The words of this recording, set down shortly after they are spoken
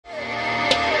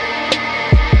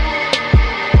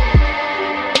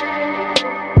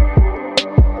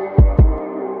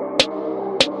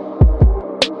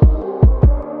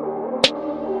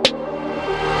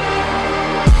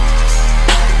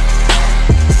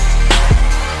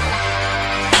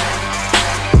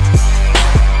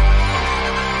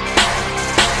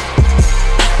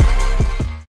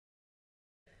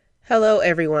Hello,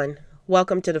 everyone.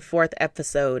 Welcome to the fourth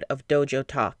episode of Dojo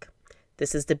Talk.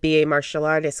 This is the BA martial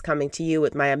artist coming to you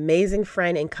with my amazing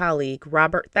friend and colleague,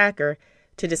 Robert Thacker,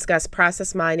 to discuss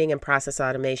process mining and process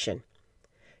automation.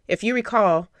 If you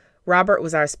recall, Robert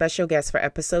was our special guest for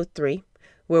episode 3,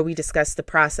 where we discussed the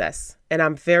process, and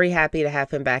I'm very happy to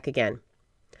have him back again.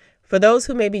 For those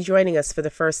who may be joining us for the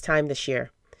first time this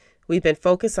year, we've been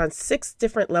focused on 6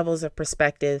 different levels of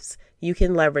perspectives you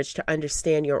can leverage to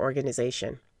understand your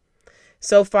organization.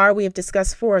 So far, we have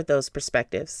discussed 4 of those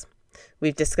perspectives.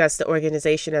 We've discussed the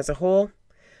organization as a whole,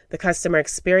 the customer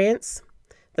experience,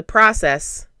 the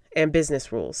process, and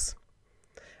business rules.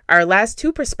 Our last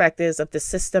 2 perspectives of the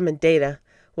system and data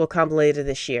will come later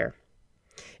this year.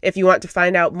 If you want to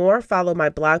find out more, follow my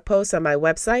blog post on my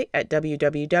website at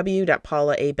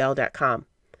www.paulaabell.com.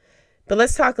 But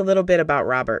let's talk a little bit about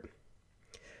Robert.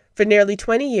 For nearly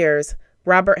 20 years,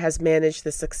 Robert has managed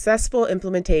the successful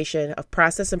implementation of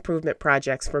process improvement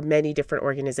projects for many different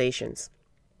organizations.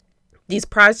 These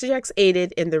projects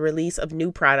aided in the release of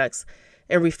new products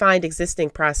and refined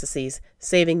existing processes,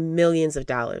 saving millions of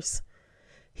dollars.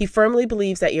 He firmly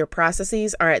believes that your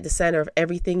processes are at the center of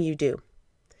everything you do.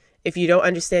 If you don't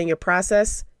understand your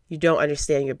process, you don't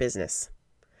understand your business.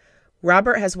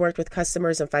 Robert has worked with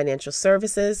customers in financial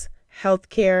services,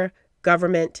 healthcare,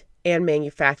 government, and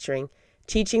manufacturing,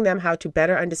 teaching them how to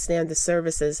better understand the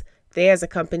services they as a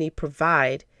company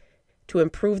provide to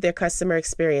improve their customer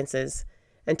experiences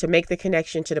and to make the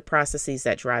connection to the processes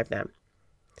that drive them.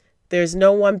 There's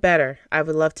no one better I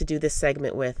would love to do this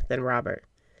segment with than Robert.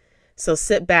 So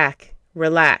sit back,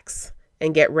 relax,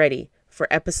 and get ready for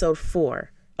episode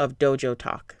 4 of Dojo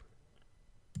Talk.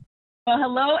 Well,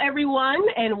 hello, everyone,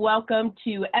 and welcome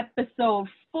to episode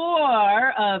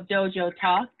 4 of Dojo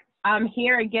Talk. I'm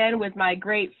here again with my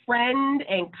great friend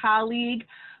and colleague,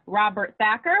 Robert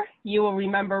Thacker. You will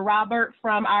remember Robert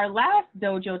from our last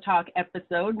Dojo Talk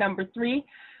episode, number 3,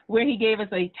 where he gave us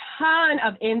a ton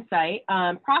of insight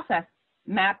on process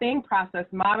mapping, process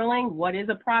modeling, what is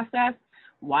a process,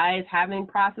 why is having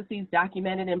processes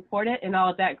documented important, and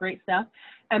all of that great stuff.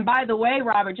 And by the way,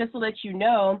 Robert, just to let you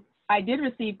know, I did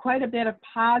receive quite a bit of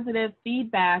positive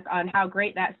feedback on how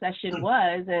great that session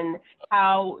was and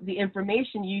how the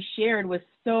information you shared was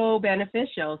so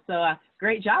beneficial. So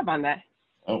great job on that.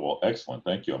 Oh, well, excellent.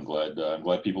 Thank you. I'm glad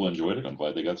people enjoyed it. I'm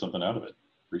glad they got something out of it.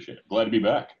 Appreciate it. Glad to be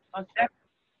back. Okay.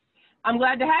 I'm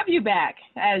glad to have you back.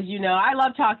 As you know, I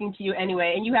love talking to you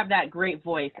anyway, and you have that great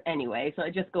voice anyway, so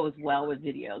it just goes well with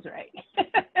videos, right?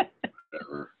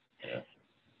 Whatever. Yeah.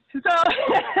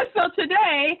 So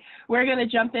today we're going to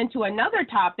jump into another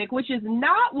topic, which is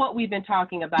not what we've been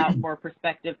talking about for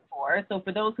perspective 4. So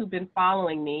for those who've been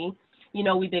following me, you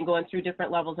know, we've been going through different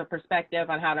levels of perspective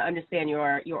on how to understand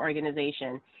your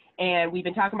organization. And we've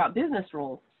been talking about business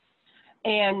rules.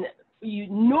 And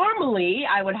normally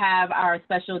I would have our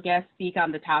special guest speak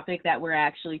on the topic that we're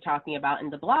actually talking about in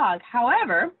the blog.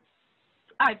 However,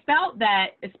 I felt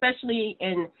that especially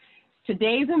in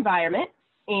today's environment,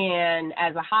 and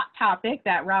as a hot topic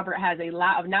that Robert has a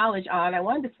lot of knowledge on, I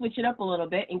wanted to switch it up a little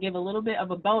bit and give a little bit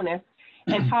of a bonus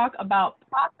and talk about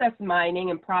process mining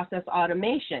and process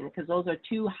automation, because those are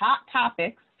 2 hot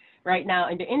topics right now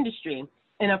in the industry.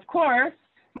 And of course,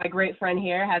 my great friend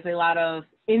here has a lot of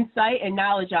insight and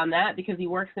knowledge on that because he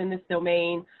works in this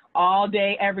domain all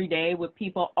day, every day with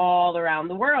people all around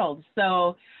the world.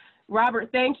 So Robert,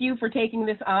 thank you for taking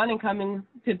this on and coming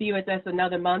to be with us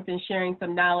another month and sharing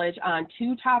some knowledge on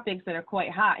 2 topics that are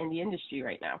quite hot in the industry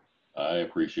right now. I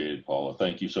appreciate it, Paula.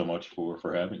 Thank you so much for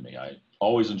having me. I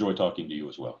always enjoy talking to you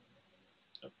as well.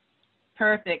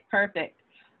 Perfect. Okay,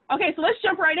 so let's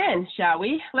jump right in, shall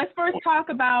we? Let's first we talked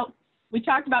about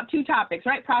 2 topics,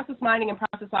 right? Process mining and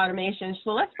process automation.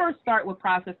 So let's first start with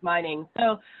process mining.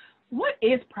 So what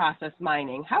is process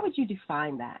mining? How would you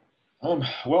define that?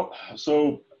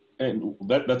 And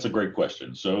that's a great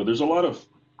question. So there's a lot of,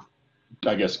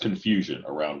 I guess, confusion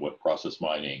around what process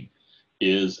mining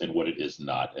is and what it is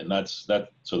not. And that's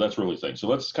really the thing. So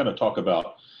let's kind of talk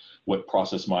about what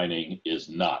process mining is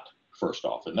not first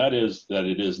off. And that is that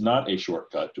it is not a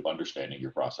shortcut to understanding your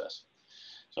process.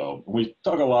 So we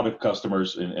talk a lot of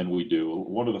customers and we do.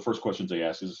 One of the first questions they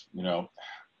ask is,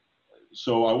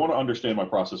 so I want to understand my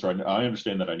process right now. I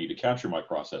understand that I need to capture my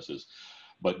processes,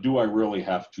 but do I really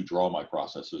have to draw my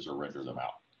processes or render them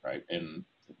out, right? And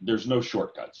there's no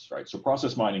shortcuts, right? So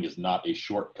process mining is not a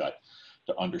shortcut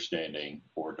to understanding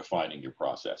or defining your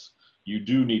process. You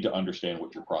do need to understand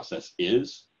what your process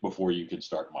is before you can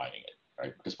start mining it,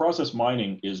 right? Because process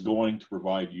mining is going to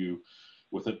provide you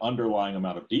with an underlying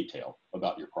amount of detail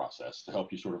about your process to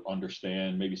help you sort of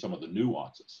understand maybe some of the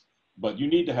nuances. But you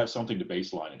need to have something to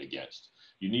baseline it against.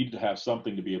 You need to have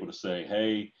something to be able to say,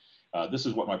 hey, this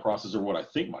is what my process or what I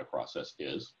think my process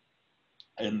is.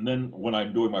 And then when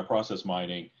I'm doing my process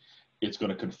mining, it's going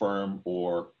to confirm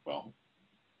or, well,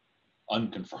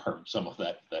 unconfirm some of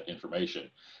that information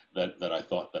that I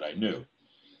thought that I knew.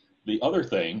 The other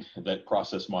thing that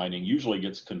process mining usually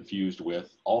gets confused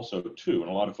with also too, and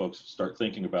a lot of folks start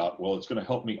thinking about, well, it's going to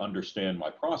help me understand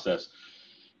my process.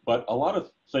 But a lot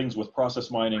of things with process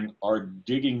mining are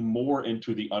digging more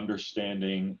into the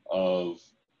understanding of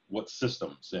what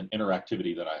systems and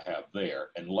interactivity that I have there,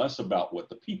 and less about what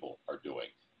the people are doing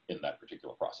in that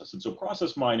particular process. And so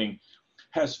process mining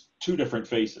has two different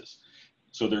faces.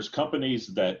 So there's companies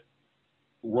that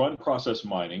run process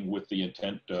mining with the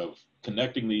intent of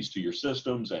connecting these to your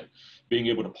systems and being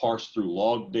able to parse through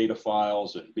log data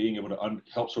files and being able to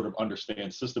help sort of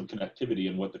understand system connectivity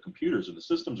and what the computers and the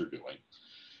systems are doing.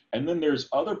 And then there's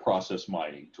other process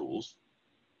mining tools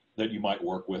that you might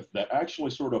work with that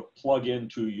actually sort of plug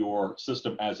into your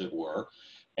system, as it were.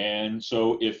 And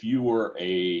so if you were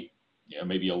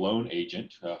maybe a loan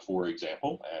agent, for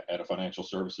example, at a financial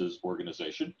services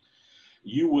organization,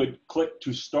 you would click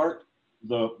to start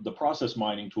the process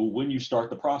mining tool when you start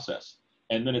the process.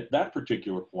 And then at that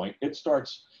particular point, it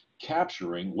starts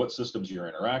capturing what systems you're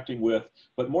interacting with,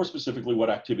 but more specifically,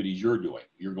 what activities you're doing.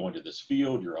 You're going to this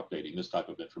field, you're updating this type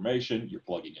of information, you're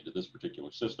plugging into this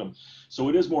particular system. So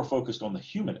it is more focused on the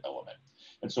human element.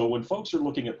 And so when folks are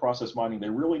looking at process mining, they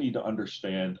really need to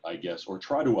understand, I guess, or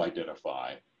try to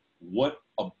identify what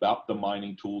about the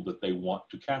mining tool that they want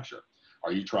to capture.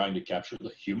 Are you trying to capture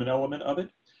the human element of it?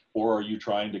 Or are you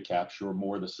trying to capture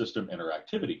more the system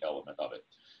interactivity element of it?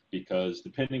 Because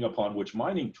depending upon which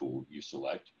mining tool you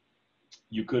select,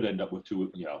 you could end up with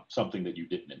something that you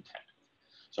didn't intend.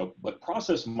 So, but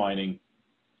process mining,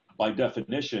 by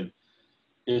definition,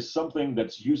 is something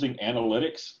that's using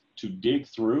analytics to dig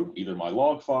through either my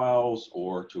log files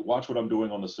or to watch what I'm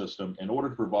doing on the system in order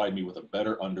to provide me with a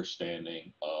better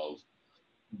understanding of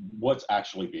what's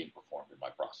actually being performed in my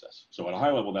process. So at a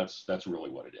high level, that's really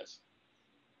what it is.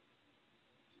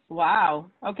 Wow.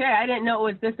 Okay. I didn't know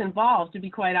it was this involved, to be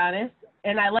quite honest.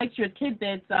 And I liked your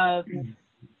tidbits of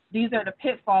these are the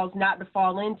pitfalls not to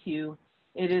fall into.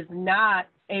 It is not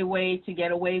a way to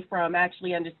get away from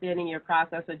actually understanding your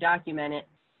process or document it.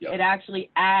 Yep. It actually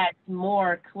adds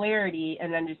more clarity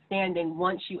and understanding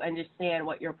once you understand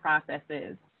what your process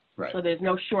is. Right. So there's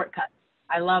no shortcut.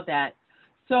 I love that.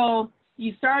 So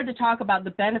you started to talk about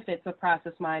the benefits of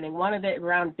process mining. One of it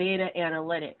around data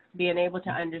analytics, being able to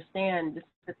understand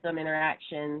the system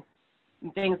interactions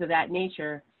and things of that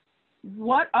nature.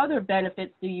 What other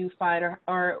benefits do you find,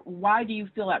 or why do you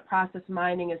feel that process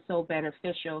mining is so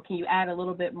beneficial? Can you add a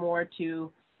little bit more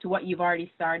to what you've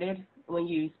already started when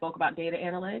you spoke about data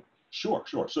analytics? Sure.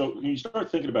 So when you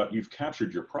start thinking about you've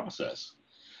captured your process,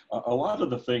 a lot of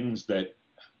the things that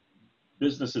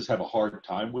businesses have a hard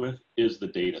time with is the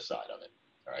data side of it.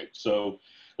 All right. So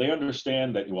they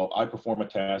understand that, well, I perform a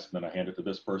task, and then I hand it to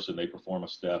this person, they perform a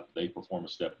step, they perform a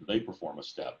step, they perform a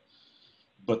step.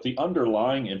 But the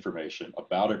underlying information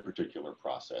about a particular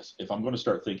process, if I'm going to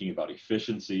start thinking about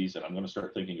efficiencies and I'm going to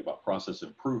start thinking about process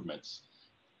improvements,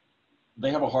 they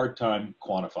have a hard time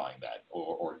quantifying that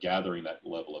or gathering that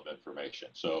level of information.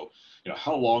 So,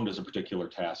 how long does a particular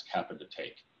task happen to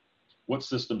take? What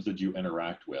systems did you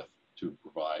interact with to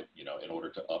provide, in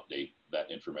order to update that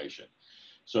information?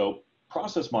 So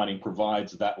process mining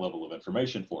provides that level of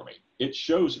information for me. It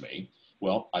shows me,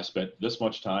 well, I spent this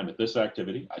much time at this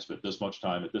activity, I spent this much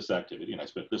time at this activity, and I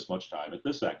spent this much time at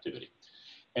this activity,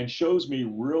 and shows me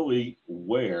really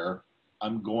where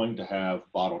I'm going to have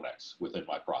bottlenecks within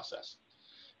my process.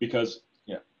 Because,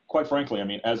 quite frankly, I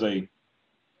mean, as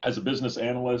a business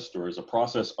analyst or as a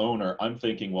process owner, I'm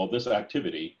thinking, well, this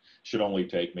activity should only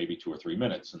take maybe 2 or 3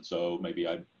 minutes, and so maybe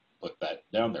I put that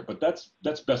down there. But that's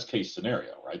best case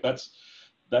scenario, right?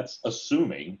 That's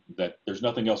assuming that there's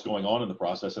nothing else going on in the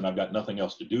process and I've got nothing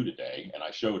else to do today, and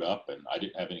I showed up and I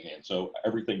didn't have anything, and so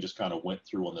everything just kind of went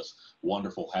through on this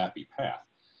wonderful, happy path.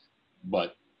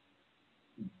 But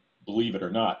believe it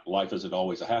or not, life isn't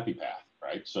always a happy path,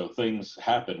 right? So things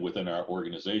happen within our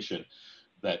organization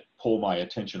that pull my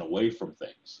attention away from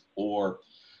things. Or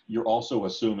you're also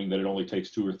assuming that it only takes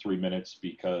 2 or 3 minutes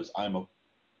because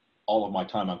all of my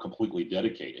time I'm completely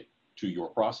dedicated to your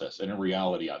process. And in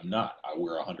reality, I'm not. I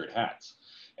wear 100 hats.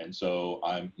 And so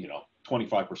I'm,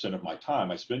 25% of my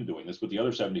time I spend doing this, but the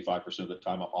other 75% of the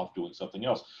time I'm off doing something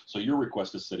else. So your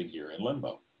request is sitting here in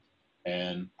limbo.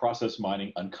 And process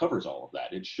mining uncovers all of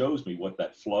that. It shows me what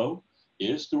that flow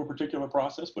is through a particular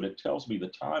process, but it tells me the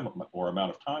time or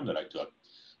amount of time that I took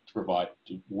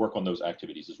to work on those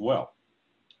activities as well.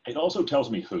 It also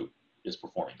tells me who. is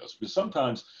performing those. Because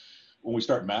sometimes when we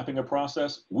start mapping a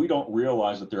process, we don't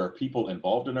realize that there are people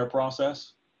involved in our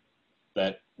process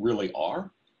that really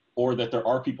are, or that there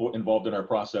are people involved in our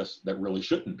process that really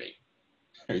shouldn't be.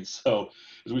 Right? So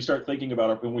as we start thinking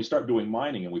about it, when we start doing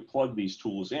mining and we plug these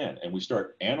tools in and we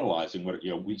start analyzing what,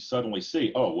 we suddenly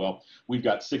see, oh, well, we've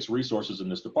got 6 resources in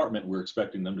this department. We're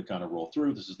expecting them to kind of roll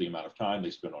through. This is the amount of time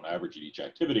they spend on average at each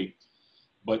activity.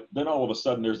 But then all of a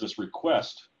sudden there's this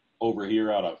request over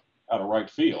here out of right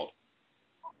field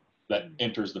that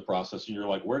enters the process. And you're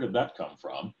like, where did that come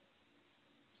from?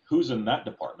 Who's in that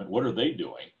department? What are they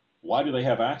doing? Why do they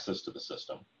have access to the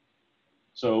system?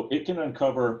 So it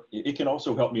can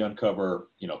also help me uncover,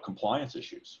 compliance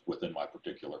issues within my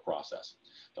particular process,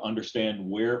 to understand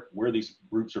where these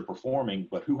groups are performing,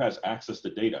 but who has access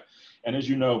to data. And as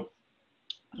you know,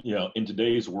 in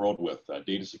today's world with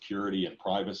data security and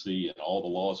privacy and all the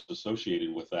laws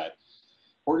associated with that,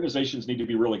 organizations need to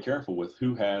be really careful with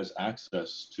who has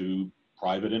access to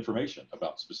private information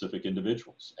about specific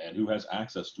individuals and who has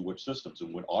access to which systems.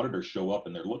 And when auditors show up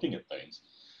and they're looking at things,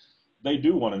 they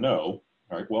do want to know,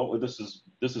 all right, well, this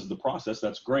is the process.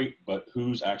 That's great, but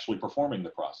who's actually performing the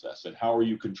process and how are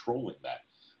you controlling that?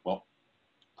 Well,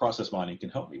 process mining can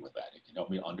help me with that. It can help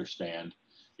me understand,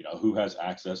 who has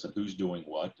access and who's doing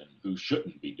what and who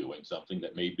shouldn't be doing something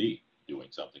that may be doing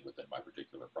something within my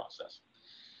particular process.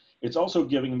 It's also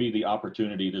giving me the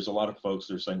opportunity. There's a lot of folks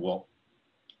that are saying, well,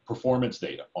 performance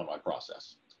data on my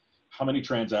process. How many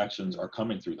transactions are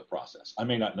coming through the process? I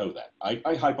may not know that.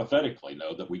 I hypothetically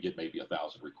know that we get maybe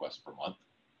 1,000 requests per month,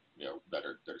 that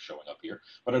are showing up here,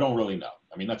 but I don't really know.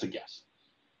 I mean, that's a guess.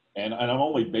 And I'm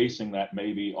only basing that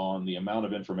maybe on the amount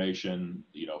of information,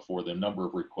 for the number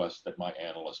of requests that my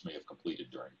analysts may have completed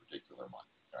during a particular month,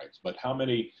 right? But how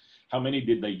many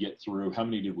did they get through? How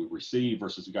many did we receive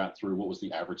versus got through? What was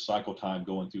the average cycle time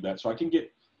going through that? So I can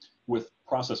get, with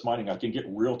process mining, I can get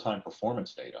real-time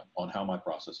performance data on how my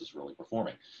process is really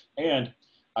performing. And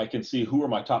I can see who are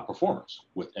my top performers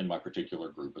within my particular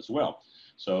group as well.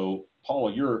 So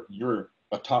Paula, you're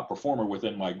a top performer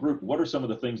within my group. What are some of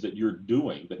the things that you're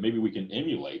doing that maybe we can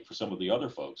emulate for some of the other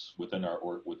folks within our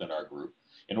group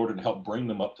in order to help bring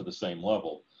them up to the same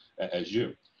level as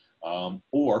you?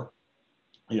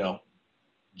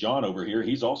 John over here,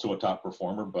 he's also a top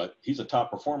performer, but he's a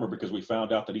top performer because we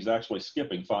found out that he's actually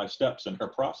skipping 5 steps in our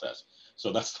process.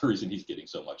 So that's the reason he's getting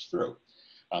so much through.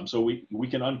 So we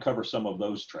can uncover some of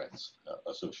those trends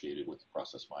associated with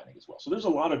process mining as well. So there's a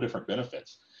lot of different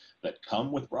benefits that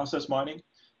come with process mining.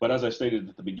 But as I stated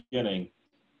at the beginning,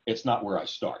 it's not where I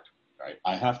start, right?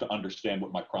 I have to understand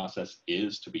what my process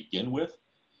is to begin with,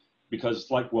 because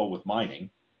it's like, well, with mining,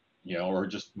 or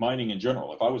just mining in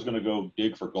general. If I was going to go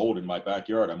dig for gold in my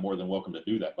backyard, I'm more than welcome to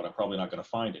do that, but I'm probably not going to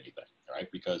find anything, right?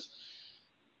 Because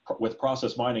with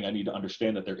process mining, I need to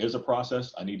understand that there is a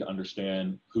process. I need to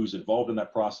understand who's involved in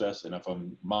that process. And if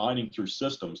I'm mining through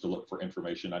systems to look for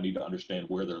information, I need to understand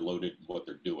where they're loaded and what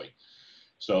they're doing.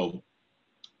 So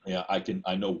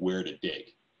I know where to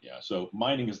dig. So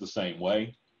mining is the same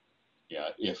way.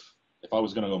 If I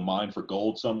was going to go mine for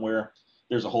gold somewhere,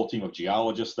 there's a whole team of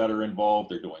geologists that are involved.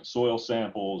 They're doing soil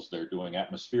samples, they're doing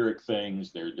atmospheric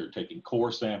things, they're taking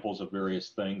core samples of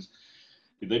various things.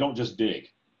 They don't just dig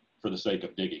for the sake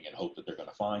of digging and hope that they're going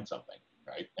to find something,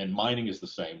 right? And mining is the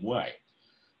same way.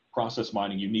 Process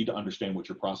mining, you need to understand what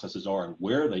your processes are and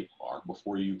where they are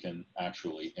before you can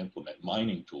actually implement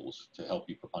mining tools to help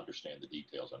you understand the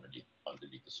details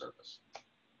underneath the surface.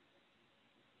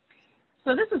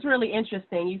 So this is really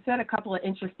interesting. You said a couple of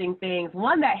interesting things.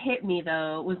 One that hit me,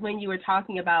 though, was when you were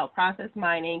talking about process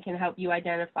mining can help you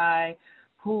identify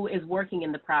who is working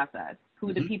in the process,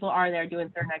 who the people are that are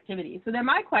doing certain activities. So then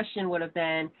my question would have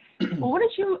been, well,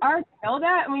 wouldn't you already know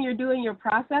that when you're doing your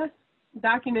process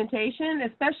documentation,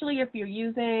 especially if you're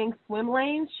using swim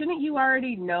lanes? Shouldn't you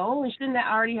already know, and shouldn't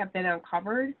that already have been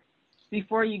uncovered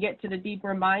before you get to the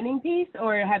deeper mining piece?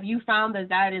 Or have you found that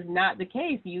that is not the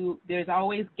case? There's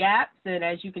always gaps, and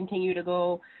as you continue to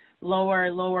go lower,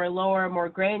 more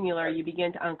granular, you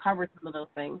begin to uncover some of those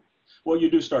things. Well, you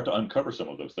do start to uncover some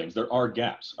of those things. There are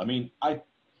gaps. I mean,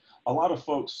 a lot of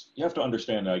folks, you have to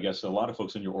understand, I guess, a lot of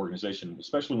folks in your organization,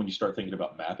 especially when you start thinking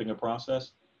about mapping a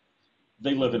process,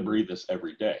 they live and breathe this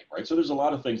every day, right? So there's a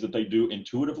lot of things that they do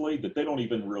intuitively that they don't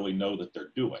even really know that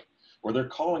they're doing, or they're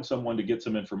calling someone to get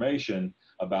some information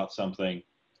about something,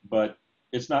 but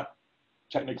it's not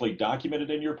technically documented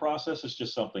in your process. It's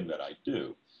just something that I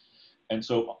do. And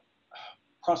so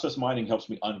process mining helps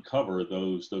me uncover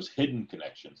those hidden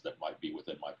connections that might be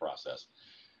within my process,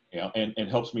 and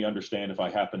helps me understand if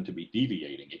I happen to be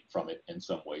deviating from it in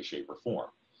some way, shape, or form.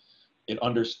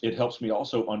 it helps me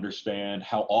also understand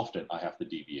how often I have to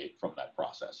deviate from that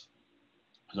process.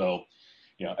 So,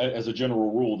 as a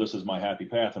general rule, this is my happy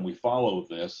path and we follow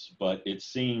this, but it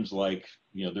seems like,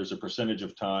 there's a percentage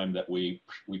of time that we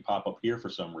pop up here for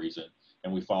some reason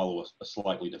and we follow a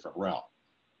slightly different route.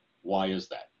 Why is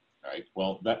that? Right?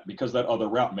 Well, because that other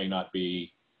route may not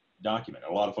be documented.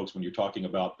 A lot of folks, when you're talking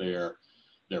about their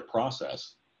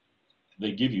process,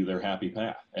 they give you their happy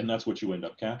path, and that's what you end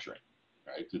up capturing.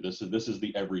 Right? This is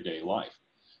the everyday life.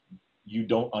 You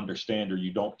don't understand or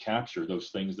you don't capture those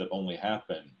things that only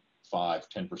happen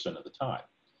 5-10% of the time.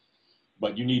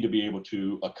 But you need to be able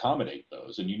to accommodate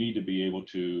those, and you need to be able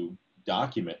to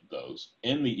document those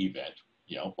in the event,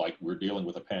 like we're dealing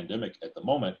with a pandemic at the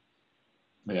moment.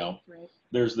 Right.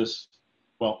 There's this,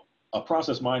 well, a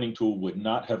process mining tool would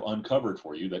not have uncovered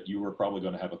for you that you were probably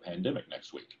going to have a pandemic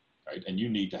next week, right? And you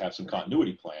need to have some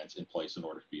continuity plans in place in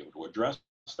order to be able to address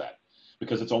that,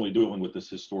 because it's only dealing with this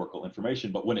historical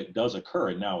information. But when it does occur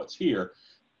and now it's here,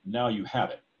 now you have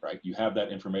it, right? You have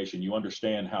that information. You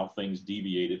understand how things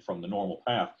deviated from the normal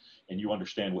path, and you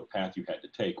understand what path you had to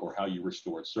take or how you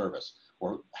restored service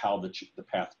or how the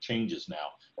path changes now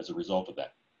as a result of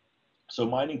that. So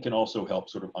mining can also help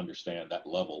sort of understand that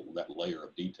level, that layer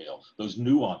of detail, those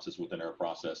nuances within our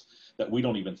process that we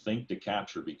don't even think to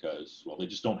capture because, well, they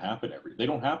just don't happen they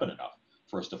don't happen enough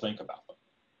for us to think about them.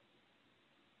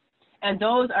 And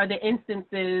those are the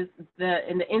instances,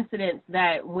 the incidents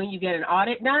that when you get an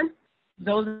audit done,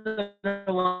 those are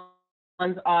the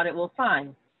ones audit will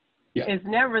find. Yeah. It's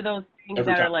never those things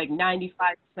every that time. are like 95%.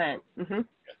 Mm-hmm.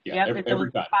 Yeah, yep,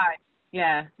 every time. 5.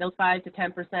 Yeah, those 5 to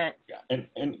 10%. Yeah,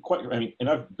 and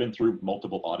I've been through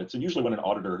multiple audits, and usually when an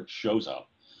auditor shows up,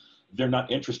 they're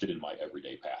not interested in my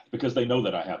everyday path because they know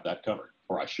that I have that covered,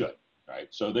 or I should, right?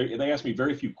 So they ask me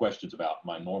very few questions about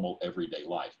my normal everyday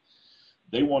life.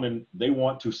 They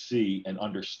want to see and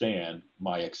understand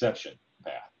my exception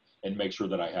path and make sure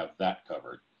that I have that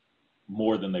covered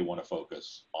more than they want to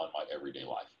focus on my everyday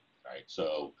life, right?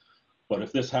 So, but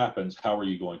if this happens, how are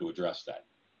you going to address that?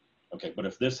 Okay, but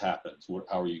if this happens,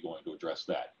 how are you going to address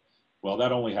that? Well,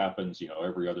 that only happens,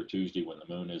 every other Tuesday when the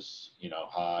moon is,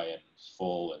 high and it's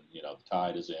full and, the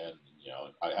tide is in,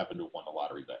 and I happen to have won the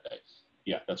lottery that day.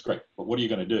 Yeah, that's great. But what are you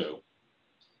going to do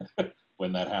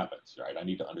when that happens, right? I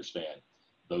need to understand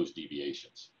those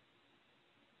deviations.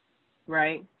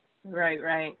 Right.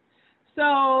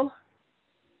 So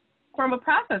from a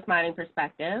process mining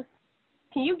perspective,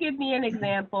 can you give me an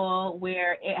example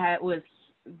where it was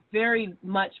very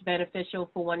much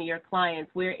beneficial for one of your clients,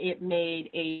 where it made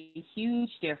a huge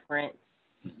difference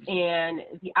and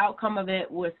the outcome of it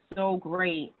was so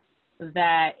great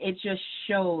that it just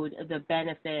showed the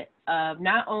benefit of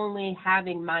not only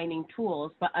having mining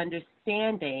tools, but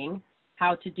understanding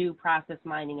how to do process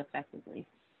mining effectively?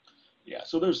 Yeah,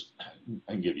 so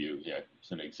I can give you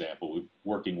an example. We're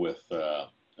working with a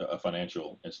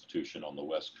financial institution on the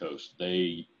West Coast.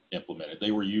 They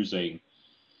were using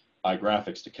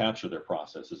iGraphics to capture their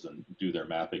processes and do their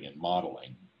mapping and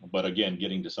modeling. But again,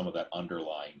 getting to some of that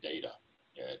underlying data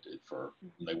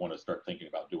they want to start thinking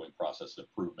about doing process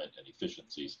improvement and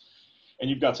efficiencies. And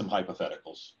you've got some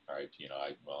hypotheticals, all right?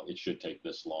 It should take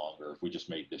this long, or if we just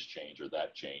made this change or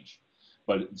that change,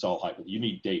 but it's all hypothetical. You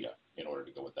need data in order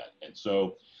to go with that. And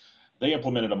so they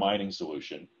implemented a mining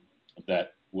solution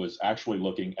that was actually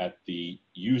looking at the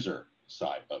user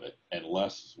side of it and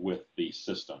less with the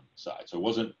system side. So it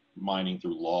wasn't mining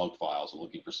through log files and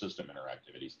looking for system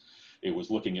interactivities. It was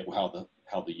looking at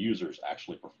how the users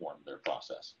actually performed their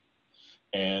process.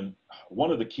 And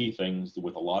one of the key things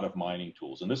with a lot of mining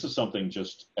tools, and this is something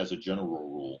just as a general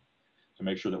rule, to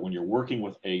make sure that when you're working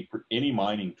with any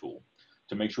mining tool,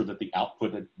 to make sure that the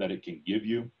output that it can give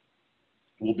you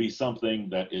will be something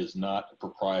that is not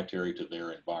proprietary to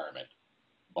their environment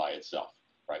by itself.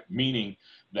 Right? Meaning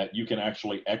that you can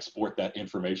actually export that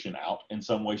information out in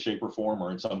some way, shape, or form,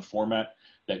 or in some format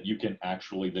that you can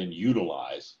actually then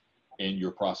utilize in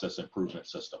your process improvement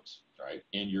systems, right?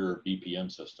 In your BPM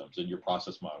systems, in your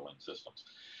process modeling systems.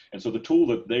 And so the tool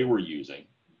that they were using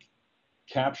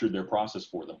captured their process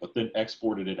for them, but then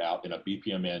exported it out in a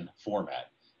BPMN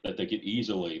format that they could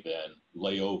easily then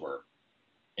lay over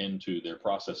into their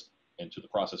process, into the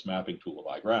process mapping tool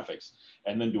of iGraphics,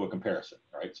 and then do a comparison,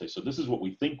 right? Say, so this is what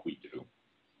we think we do,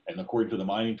 and according to the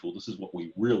mining tool, this is what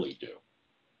we really do.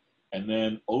 And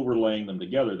then overlaying them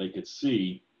together, they could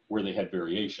see where they had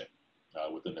variation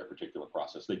within their particular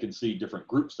process. They can see different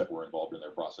groups that were involved in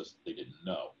their process that they didn't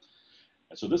know.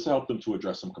 And so this helped them to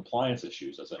address some compliance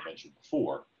issues, as I mentioned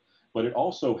before, but it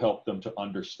also helped them to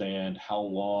understand how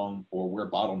long or where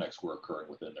bottlenecks were occurring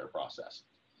within their process.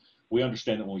 we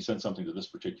understand that when we send something to this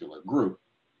particular group,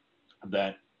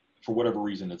 that for whatever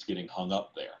reason it's getting hung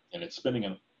up there, and it's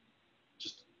spending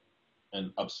just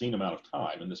an obscene amount of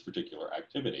time in this particular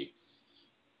activity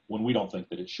when we don't think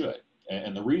that it should.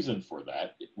 And the reason for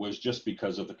that was just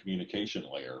because of the communication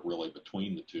layer really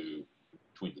between the two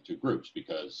groups,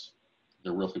 because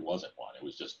there really wasn't one. It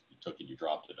was just you took it, you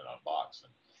dropped it in a box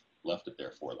and left it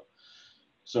there for them.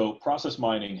 So process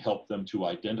mining helped them to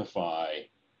identify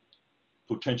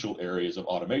potential areas of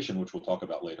automation, which we'll talk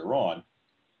about later on,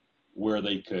 where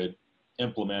they could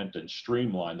implement and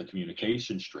streamline the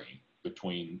communication stream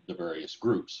between the various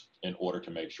groups in order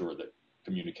to make sure that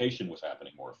communication was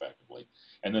happening more effectively,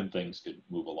 and then things could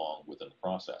move along within the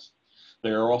process.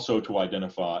 They are also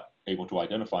able to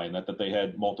identify in that they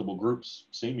had multiple groups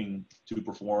seeming to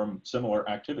perform similar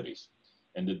activities,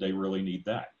 and did they really need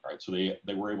that, right? So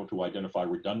they were able to identify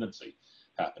redundancy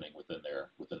happening within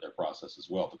their process as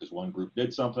well, because one group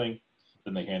did something,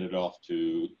 then they handed it off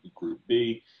to group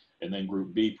B, and then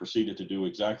group B proceeded to do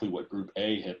exactly what group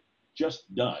A had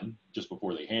just done just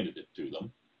before they handed it to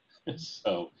them.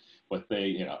 So, but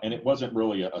they, and it wasn't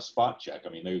really a spot check. I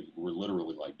mean, they were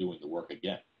literally like doing the work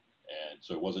again. And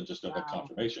so it wasn't just a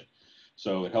confirmation.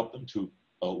 So it helped them to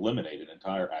eliminate an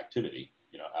entire activity,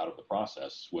 out of the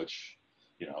process, which,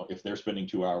 if they're spending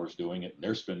 2 hours doing it and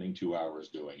they're spending 2 hours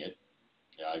doing it,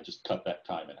 I just cut that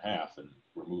time in half, and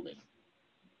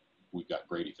we've got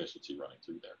great efficiency running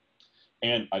through there.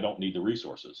 And I don't need the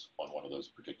resources on one of those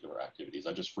particular activities.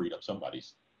 I just freed up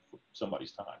somebody's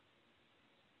time.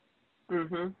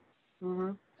 Mm-hmm.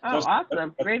 Mm-hmm. Oh, so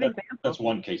awesome. Great example. That's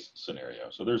one case scenario.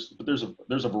 So there's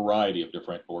a variety of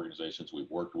different organizations we've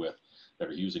worked with that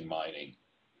are using mining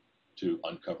to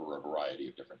uncover a variety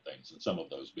of different things, and some of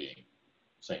those being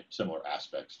similar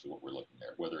aspects to what we're looking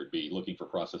there, whether it be looking for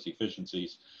process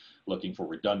efficiencies, looking for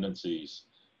redundancies,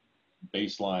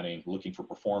 baselining, looking for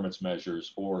performance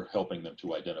measures, or helping them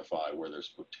to identify where there's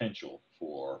potential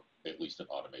for at least an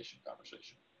automation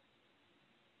conversation.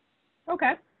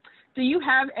 Okay. Do you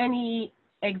have any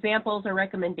examples or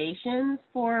recommendations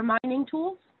for mining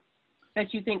tools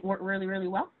that you think work really, really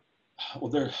well?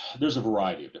 Well, there's a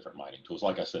variety of different mining tools,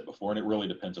 like I said before, and it really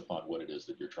depends upon what it is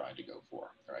that you're trying to go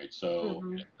for, right? So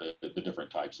the different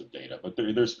types of data, but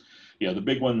there's, the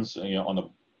big ones,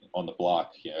 on the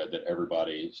block, that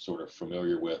everybody's sort of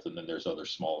familiar with, and then there's other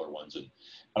smaller ones. And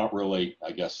I don't really,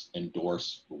 I guess,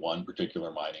 endorse one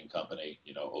particular mining company,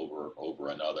 over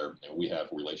another. We have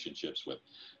relationships with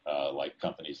like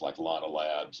companies like Lana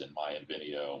Labs and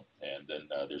MyInvenio, and then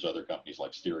there's other companies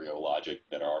like Stereologic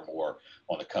that are more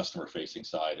on the customer-facing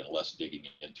side and less digging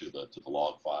into the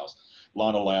log files.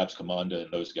 Lana Labs, Commanda,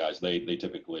 and those guys, they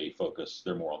typically focus,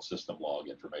 they're more on system log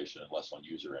information and less on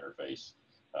user interface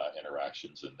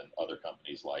interactions, and then other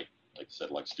companies like I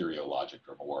said, like Stereologic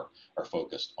are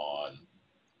focused on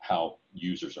how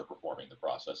users are performing the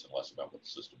process and less about what the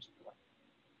systems are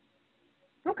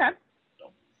doing. Okay.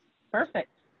 So. Perfect.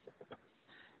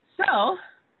 So,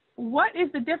 what is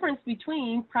the difference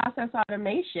between process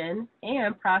automation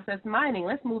and process mining?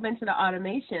 Let's move into the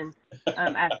automation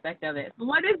aspect of it.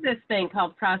 What is this thing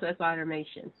called process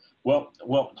automation? Well,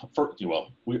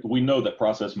 we know that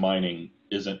process mining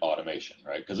isn't automation,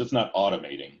 right? Because it's not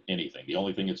automating anything. The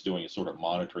only thing it's doing is sort of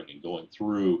monitoring and going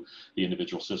through the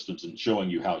individual systems and showing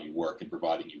you how you work and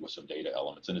providing you with some data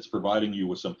elements. And it's providing you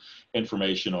with some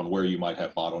information on where you might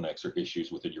have bottlenecks or issues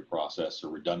within your process or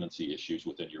redundancy issues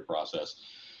within your process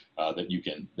that you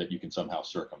can somehow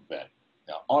circumvent.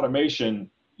 Now,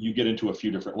 automation, you get into a few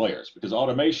different layers, because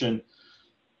automation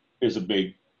is a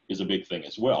big thing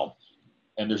as well.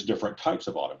 And there's different types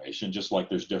of automation, just like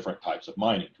there's different types of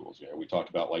mining tools. We talked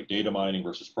about like data mining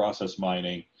versus process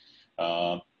mining,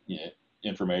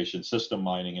 information, system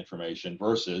mining information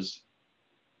versus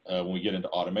when we get into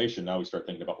automation, now we start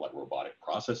thinking about like robotic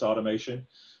process automation.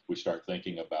 We start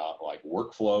thinking about like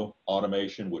workflow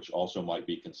automation, which also might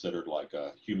be considered like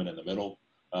a human in the middle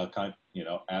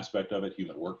aspect of it,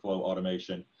 human workflow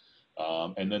automation.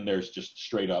 And then there's just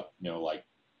straight up, like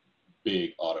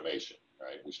big automation.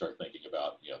 Right, we start thinking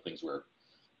about things where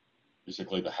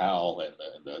basically the HAL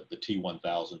and the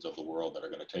T1000s of the world that are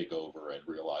going to take over and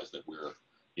realize that we're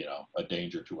a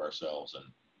danger to ourselves and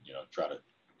try to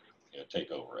take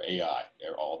over AI,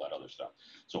 all that other stuff.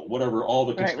 So whatever, all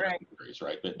the conspiracy theories,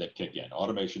 right, that kick in,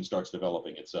 automation starts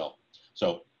developing itself.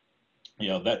 So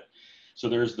so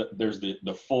there's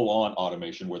the full-on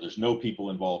automation where there's no people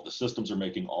involved. The systems are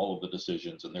making all of the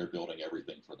decisions and they're building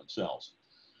everything for themselves.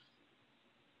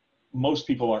 Most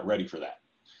people aren't ready for that,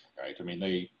 right? I mean,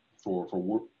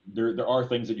 there are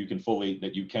things that you can fully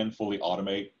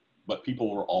automate, but people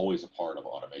are always a part of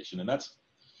automation, and that's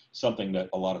something that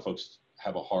a lot of folks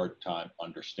have a hard time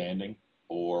understanding,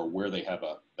 or where they have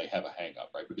a hang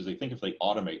up, right? Because they think if they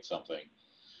automate something,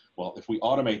 well, if we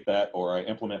automate that, or I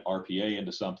implement RPA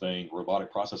into something,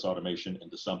 robotic process automation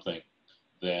into something,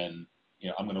 then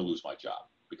I'm going to lose my job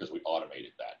because we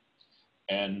automated that.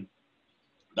 And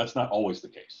that's not always the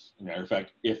case. As a matter of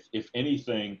fact, if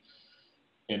anything,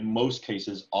 in most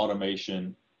cases,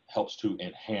 automation helps to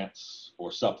enhance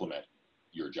or supplement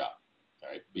your job,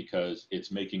 right? Because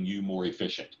it's making you more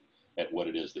efficient at what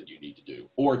it is that you need to do,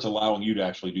 or it's allowing you to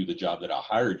actually do the job that I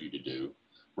hired you to do,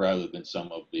 rather than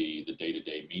some of the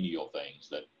day-to-day menial things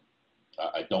that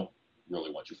I don't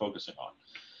really want you focusing on.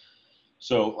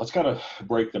 So let's kind of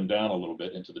break them down a little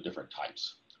bit into the different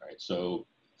types. All right. So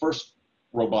first,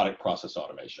 robotic process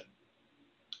automation.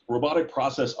 Robotic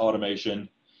process automation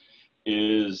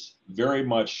is very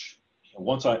much,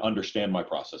 once I understand my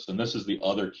process, and this is the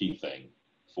other key thing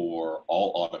for all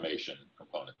automation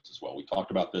components as well. We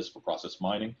talked about this for process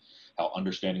mining, how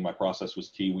understanding my process was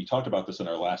key. We talked about this in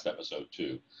our last episode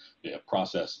too.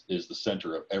 Process is the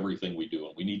center of everything we do,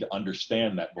 and we need to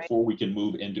understand that before we can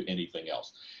move into anything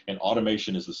else. And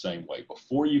automation is the same way.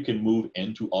 Before you can move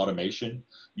into automation,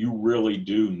 you really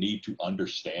do need to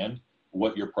understand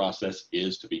what your process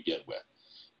is to begin with,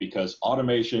 because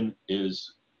automation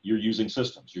is, you're using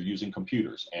systems, you're using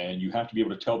computers, and you have to be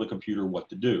able to tell the computer what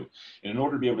to do. And in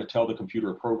order to be able to tell the computer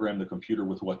or program the computer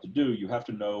with what to do, you have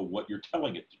to know what you're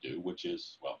telling it to do, which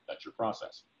is, well, that's your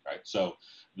process, right? So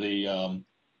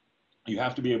you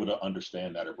have to be able to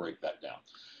understand that or break that down.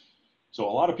 So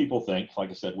a lot of people think, like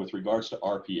I said, with regards to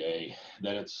RPA,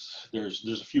 that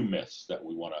there's a few myths that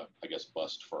we want to, I guess,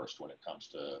 bust first when it comes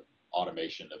to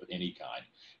automation of any kind,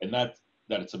 and that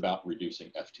it's about reducing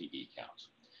FTE counts.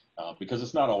 Because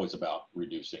it's not always about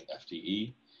reducing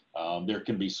FTE. There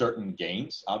can be certain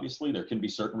gains, obviously, there can be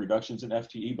certain reductions in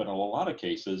FTE, but in a lot of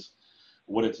cases,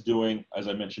 what it's doing, as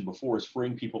I mentioned before, is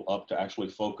freeing people up to actually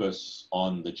focus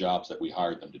on the jobs that we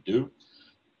hired them to do.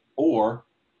 Or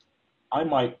I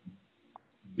might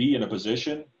be in a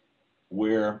position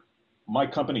where my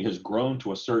company has grown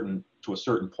to a certain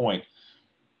point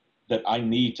that I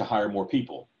need to hire more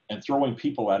people, and throwing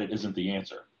people at it isn't the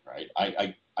answer, right?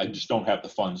 I just don't have the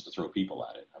funds to throw people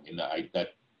at it. I mean,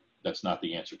 that's not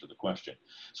the answer to the question.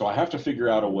 So I have to figure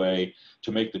out a way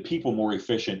to make the people more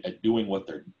efficient at doing what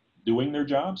they're doing their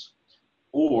jobs,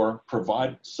 or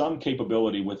provide some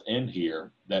capability within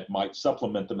here that might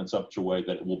supplement them in such a way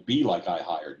that it will be like I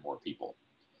hired more people.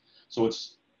 So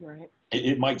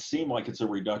it might seem like it's a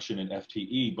reduction in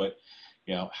FTE, but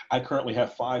I currently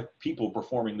have 5 people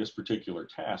performing this particular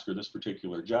task or this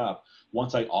particular job.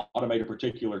 Once I automate a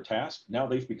particular task, now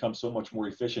they've become so much more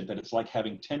efficient that it's like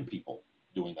having 10 people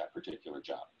doing that particular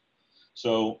job.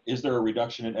 So is there a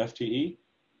reduction in FTE?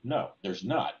 No, there's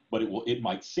not, but it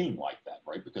might seem like that,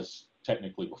 right? Because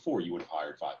technically before you would have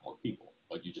hired 5 more people,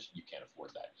 but you can't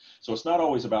afford that. So it's not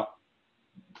always about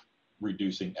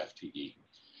reducing FTE.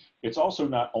 It's also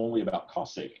not only about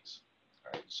cost savings.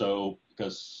 Right? So,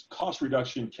 because cost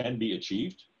reduction can be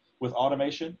achieved with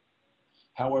automation,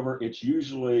 however, it's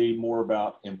usually more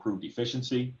about improved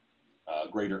efficiency,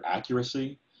 greater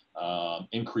accuracy,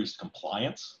 increased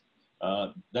compliance.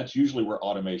 That's usually where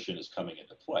automation is coming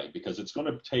into play, because it's going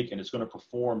to take and it's going to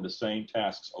perform the same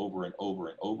tasks over and over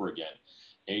and over again.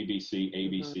 ABC,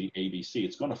 ABC, ABC.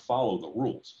 It's going to follow the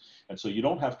rules. And so you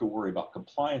don't have to worry about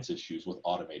compliance issues with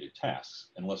automated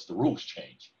tasks unless the rules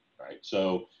change, right?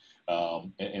 So,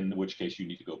 in which case you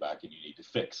need to go back and you need to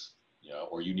fix,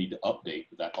 or you need to update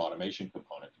that automation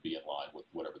component to be in line with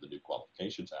whatever the new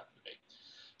qualifications happen to be.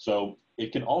 So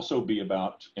it can also be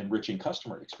about enriching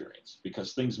customer experience,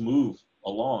 because things move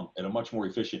along at a much more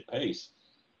efficient pace.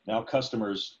 Now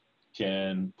customers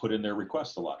can put in their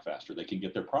requests a lot faster. They can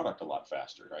get their product a lot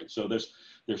faster, right? So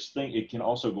it can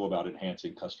also go about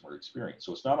enhancing customer experience.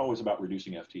 So it's not always about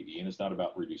reducing FTE, and it's not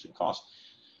about reducing costs.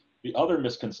 The other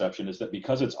misconception is that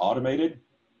because it's automated,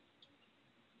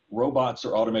 robots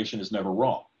or automation is never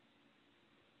wrong.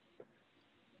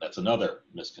 That's another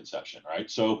misconception, right?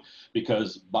 So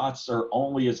because bots are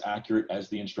only as accurate as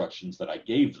the instructions that I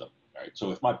gave them, right? So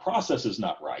if my process is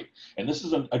not right, and this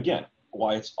is, again,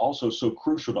 why it's also so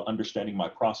crucial to understanding my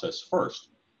process first,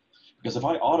 because if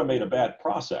I automate a bad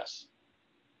process,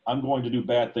 I'm going to do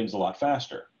bad things a lot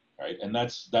faster, right? And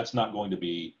that's not going to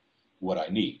be what I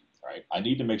need. Right? I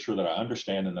need to make sure that I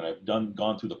understand and that I've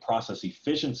gone through the process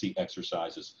efficiency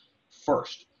exercises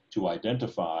first to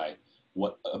identify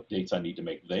what updates I need to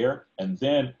make there, and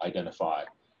then identify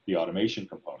the automation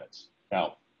components.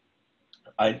 Now,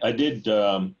 I did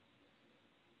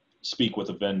speak with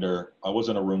a vendor. I was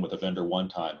in a room with a vendor one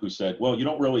time who said, well,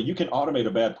 you can automate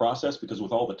a bad process because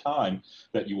with all the time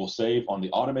that you will save on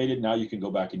the automated, now you can go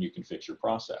back and you can fix your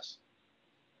process.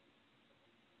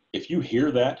 If you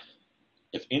hear that,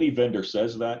 if any vendor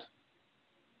says that,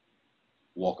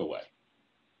 walk away.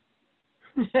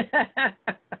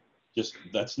 Just,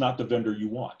 that's not the vendor you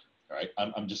want. All right.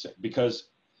 I'm just saying, because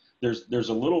there's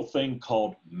a little thing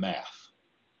called math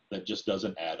that just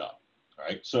doesn't add up. All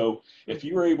right. So if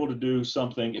you were able to do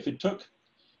something,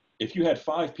 if you had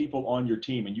 5 people on your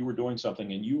team and you were doing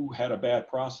something and you had a bad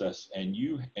process and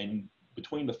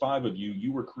between the 5 of you,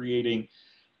 you were creating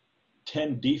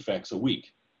 10 defects a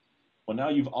week. Well, now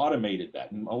you've automated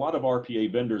that. And a lot of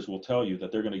RPA vendors will tell you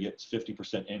that they're going to get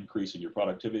 50% increase in your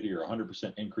productivity or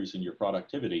 100% increase in your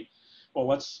productivity. Well,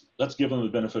 let's give them the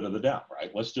benefit of the doubt,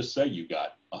 right? Let's just say you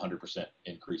got 100%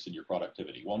 increase in your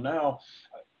productivity. Well, now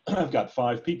I've got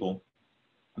 5 people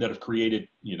that have created,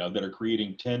 that are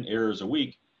creating 10 errors a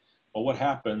week. Well, what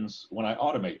happens when I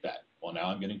automate that? Well, now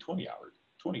I'm getting 20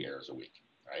 errors a week,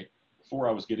 right? Before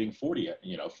I was getting 40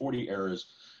 errors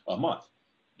a month.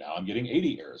 Now I'm getting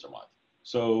 80 errors a month.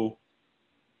 So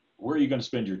where are you going to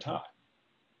spend your time?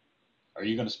 Are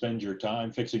you going to spend your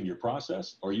time fixing your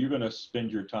process, or are you going to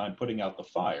spend your time putting out the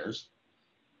fires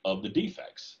of the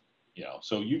defects?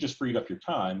 So you just freed up your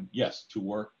time, yes,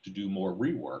 to do more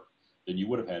rework than you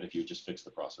would have had if you just fixed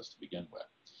the process to begin with.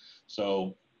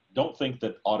 So don't think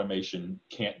that automation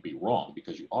can't be wrong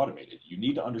because you automated. You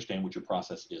need to understand what your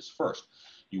process is first.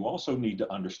 You also need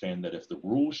to understand that if the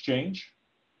rules change,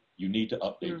 you need to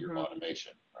update your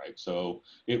automation, right? So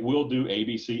it will do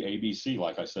ABC, ABC,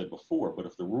 like I said before, but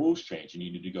if the rules change and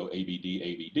you need to go ABD,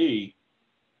 ABD,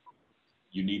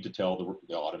 you need to tell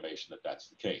the automation that that's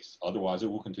the case. Otherwise, it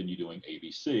will continue doing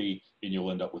ABC, and you'll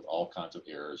end up with all kinds of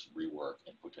errors, rework,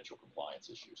 and potential compliance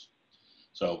issues.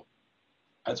 So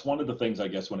that's one of the things, I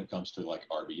guess, when it comes to like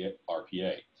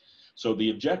RPA. So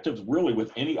the objectives really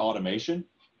with any automation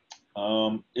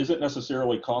isn't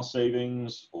necessarily cost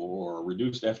savings or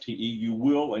reduced FTE. You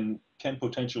will and can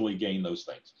potentially gain those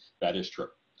things. That is true.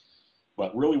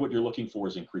 But really what you're looking for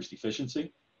is increased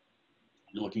efficiency.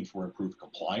 You're looking for improved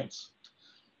compliance.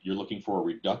 You're looking for a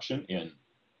reduction in,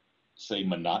 say,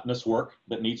 monotonous work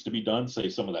that needs to be done, say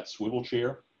some of that swivel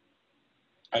chair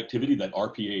activity that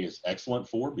RPA is excellent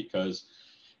for, because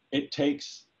it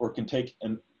takes or can take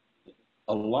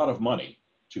a lot of money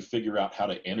to figure out how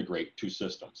to integrate 2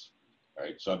 systems.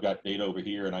 Right? So I've got data over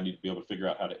here and I need to be able to figure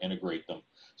out how to integrate them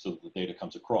so that the data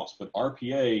comes across. But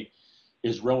RPA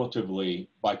is relatively,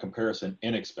 by comparison,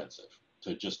 inexpensive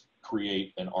to just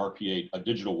create an RPA, a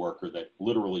digital worker that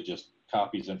literally just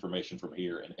copies information from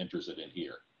here and enters it in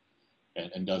here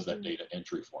and does that data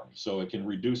entry for me. So it can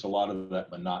reduce a lot of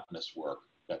that monotonous work,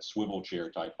 that swivel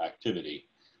chair type activity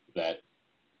that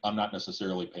I'm not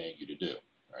necessarily paying you to do,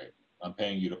 right? I'm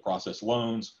paying you to process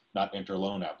loans, not enter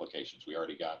loan applications. We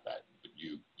already got that. But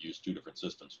you use 2 different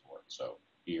systems for it. So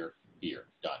here,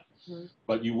 done.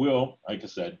 But you will, like I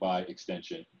said, by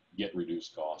extension, get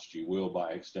reduced cost. You will,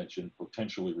 by extension,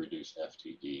 potentially reduce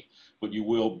FTE. But you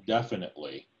will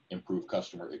definitely improve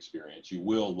customer experience. You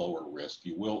will lower risk.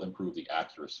 You will improve the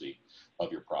accuracy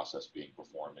of your process being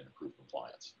performed and improve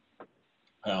compliance.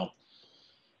 Now,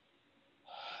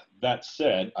 that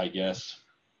said, I guess,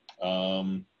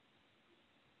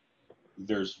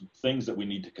 there's things that we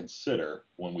need to consider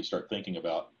when we start thinking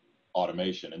about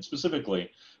automation, and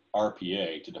specifically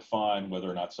RPA, to define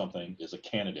whether or not something is a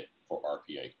candidate for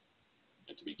RPA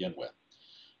to begin with.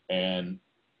 And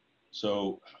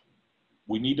so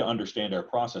we need to understand our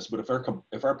process, but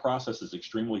if our process is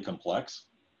extremely complex,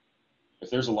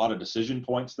 if there's a lot of decision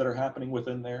points that are happening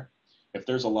within there, if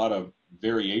there's a lot of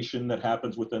variation that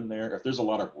happens within there, if there's a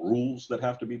lot of rules that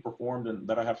have to be performed and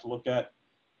that I have to look at,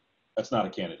 that's not a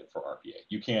candidate for RPA.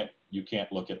 You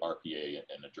can't look at RPA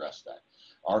and address that.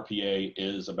 RPA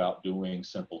is about doing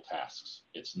simple tasks.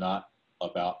 It's not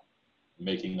about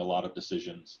making a lot of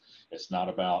decisions. It's not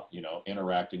about,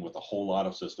 interacting with a whole lot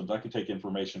of systems. I can take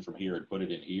information from here and put it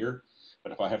in here,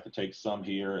 but if I have to take some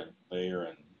here and there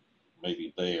and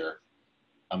maybe there,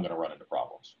 I'm going to run into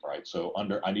problems, right? So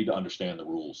I need to understand the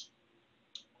rules.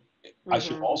 I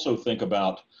should also think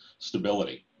about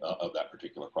stability of that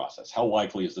particular process. How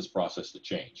likely is this process to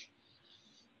change?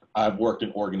 I've worked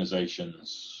in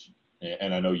organizations,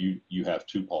 and I know you have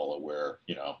too, Paula, where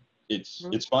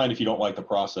it's fine if you don't like the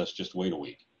process, just wait a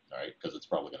week, all right? Because it's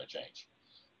probably going to change.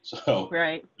 So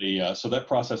right. So that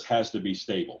process has to be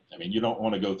stable. I mean, you don't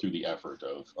want to go through the effort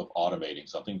of automating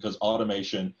something, because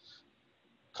automation,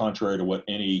 contrary to what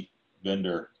any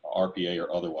vendor, RPA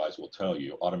or otherwise, will tell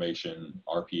you automation,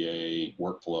 RPA,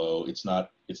 workflow, it's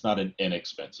not an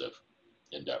inexpensive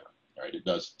endeavor, right? It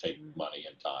does take money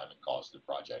and time and cost and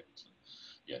projects,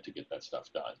 to get that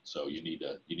stuff done. So you need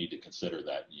to consider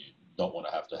that. You don't want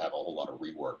to have a whole lot of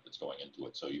rework that's going into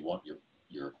it. So you want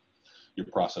your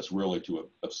process really to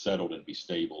have settled and be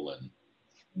stable and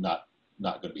not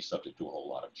going to be subject to a whole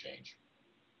lot of change.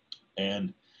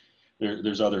 And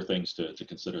there's other things to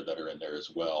consider that are in there as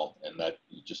well, and that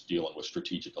just dealing with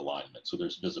strategic alignment. So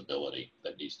there's visibility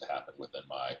that needs to happen within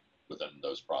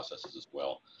those processes as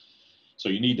well. So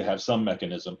you need to have some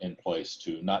mechanism in place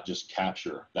to not just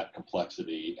capture that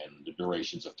complexity and the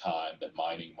durations of time that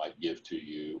mining might give to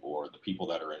you, or the people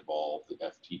that are involved, the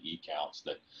FTE counts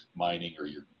that mining or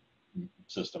your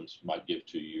systems might give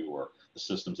to you, or the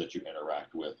systems that you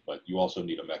interact with. But you also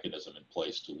need a mechanism in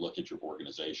place to look at your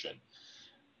organization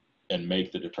and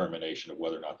make the determination of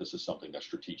whether or not this is something that's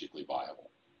strategically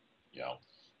viable.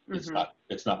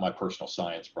 It's not my personal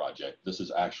science project. This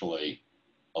is actually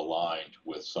aligned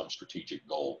with some strategic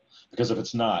goal, because if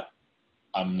it's not,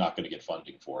 I'm not going to get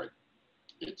funding for it.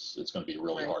 It's going to be a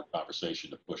really hard conversation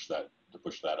to push that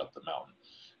up the mountain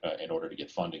in order to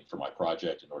get funding for my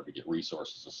project, in order to get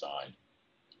resources assigned,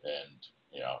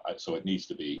 and so it needs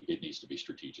to be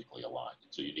strategically aligned.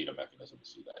 So you need a mechanism to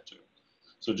see that too.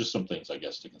 So just some things, I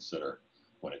guess, to consider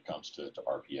when it comes to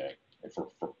RPA and for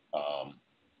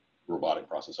robotic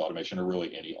process automation, or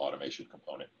really any automation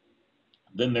component.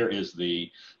 Then there is the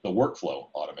workflow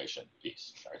automation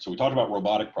piece. Right? So we talked about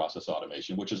robotic process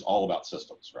automation, which is all about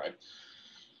systems, right?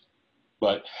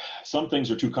 But some things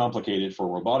are too complicated for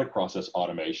robotic process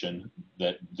automation,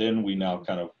 that then we now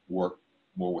kind of work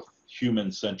more with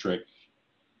human-centric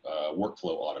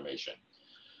workflow automation.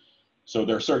 So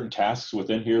there are certain tasks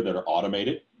within here that are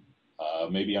automated.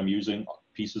 Maybe I'm using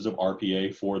pieces of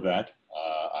RPA for that.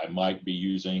 I might be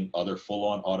using other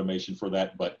full-on automation for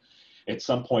that, but at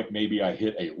some point, maybe I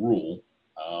hit a rule.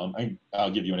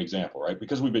 I'll give you an example, right?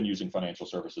 Because we've been using financial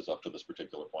services up to this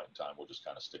particular point in time, we'll just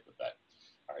kind of stick with that.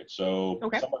 All right, so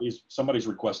somebody's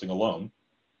requesting a loan,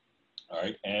 all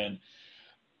right, and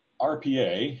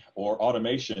RPA, or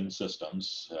automation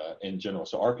systems in general.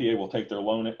 So RPA will take their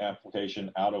loan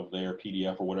application out of their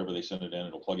PDF or whatever they send it in,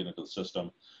 it'll plug it into the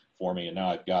system for me, and now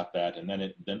I've got that, and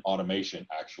then automation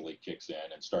actually kicks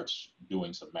in and starts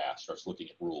doing some math, starts looking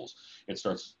at rules. It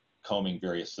starts combing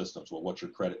various systems. Well, what's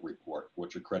your credit report?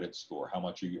 What's your credit score? How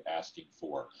much are you asking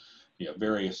for?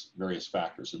 Various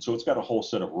factors. And so it's got a whole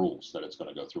set of rules that it's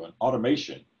going to go through. And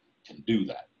automation can do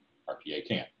that. RPA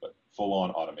can't, but full-on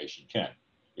automation can.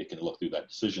 It can look through that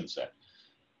decision set.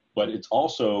 But it's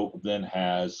also then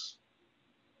has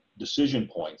decision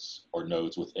points or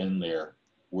nodes within there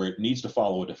where it needs to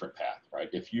follow a different path, right?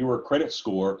 If your credit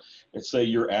score, let's say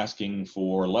you're asking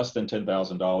for less than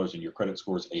 $10,000 and your credit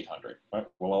score is 800, right?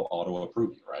 Well, I'll auto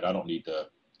approve you, right? I don't need to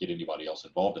get anybody else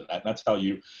involved in that. And that's how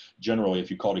you generally,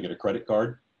 if you call to get a credit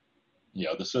card,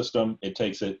 the system, it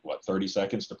takes 30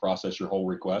 seconds to process your whole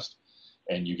request,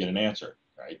 and you get an answer,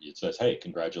 right? It says, hey,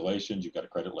 congratulations, you've got a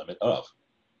credit limit of.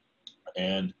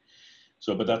 And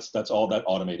so, but that's all that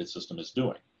automated system is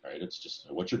doing. Right? It's just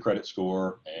what's your credit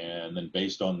score, and then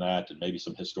based on that and maybe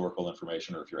some historical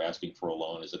information, or if you're asking for a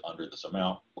loan, is it under this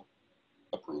amount,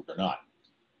 approved or not.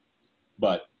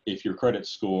 But if your credit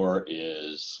score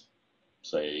is,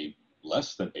 say,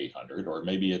 less than 800, or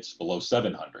maybe it's below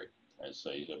 700, and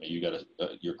say, you got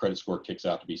your credit score kicks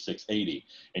out to be 680,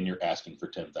 and you're asking for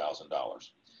 $10,000.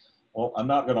 Well, I'm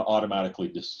not going to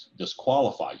automatically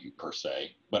disqualify you per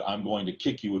se, but I'm going to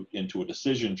kick you into a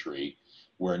decision tree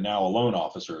where now a loan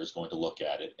officer is going to look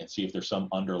at it and see if there's some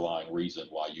underlying reason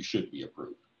why you should be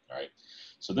approved, right?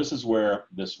 So this is where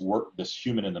this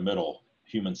human in the middle,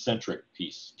 human-centric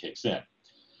piece kicks in.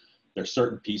 There's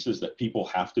certain pieces that people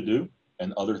have to do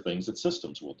and other things that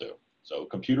systems will do. So a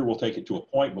computer will take it to a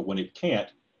point, but when it can't,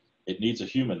 it needs a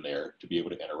human there to be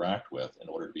able to interact with in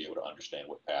order to be able to understand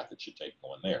what path it should take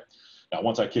going there. Now,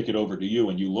 once I kick it over to you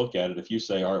and you look at it, if you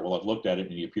say, all right, well, I've looked at it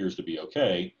and he appears to be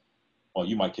okay, well,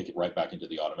 you might kick it right back into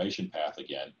the automation path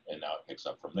again, and now it picks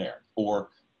up from there.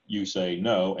 Or you say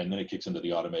no, and then it kicks into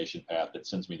the automation path that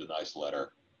sends me the nice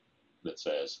letter that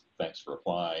says, thanks for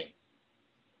applying.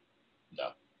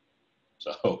 No.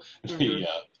 So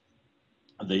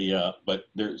but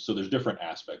there's different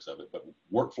aspects of it, but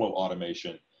workflow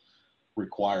automation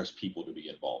requires people to be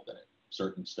involved in it.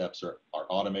 Certain steps are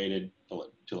automated till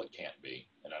it can't be,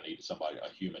 and I need a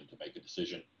human to make a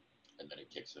decision, and then it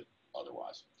kicks it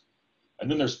otherwise. And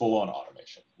then there's full-on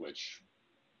automation, which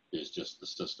is just the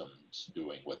systems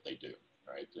doing what they do,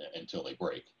 right, until they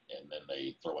break, and then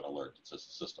they throw an alert that says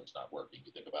the system's not working.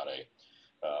 You think about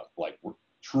like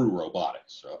true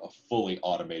robotics, a fully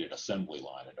automated assembly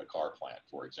line at a car plant,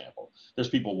 for example. There's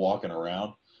people walking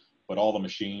around, but all the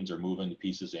machines are moving the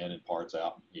pieces in and parts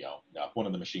out. Now if one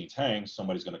of the machines hangs,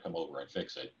 somebody's going to come over and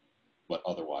fix it, but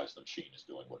otherwise the machine is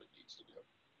doing what it needs to do.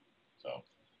 So,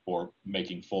 or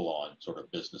making full-on sort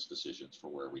of business decisions for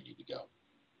where we need to go.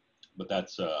 But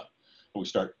that's when we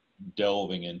start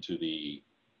delving into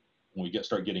when we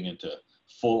start getting into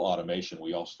full automation,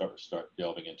 we all start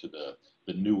delving into the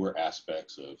newer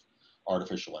aspects of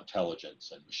artificial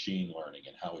intelligence and machine learning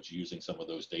and how it's using some of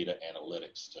those data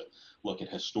analytics to look at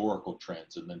historical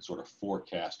trends and then sort of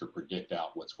forecast or predict out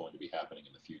what's going to be happening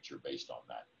in the future based on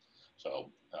that. So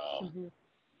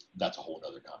that's a whole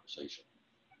other conversation.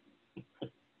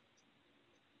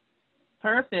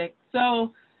 Perfect.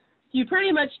 So you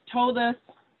pretty much told us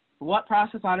what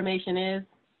process automation is,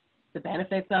 the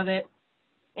benefits of it,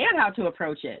 and how to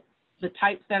approach it, the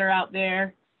types that are out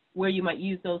there, where you might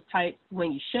use those types,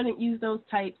 when you shouldn't use those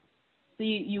types. So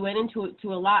you went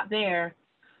into a lot there.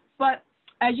 But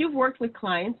as you've worked with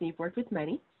clients, and you've worked with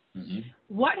many,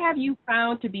 what have you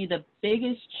found to be the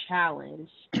biggest challenge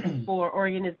for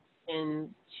organizations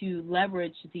to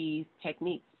leverage these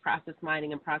techniques, process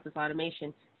mining and process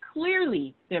automation?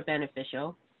 Clearly, they're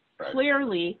beneficial. Right.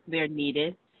 Clearly, they're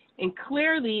needed. And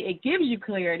clearly, it gives you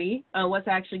clarity on what's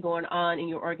actually going on in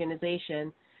your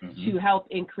organization to help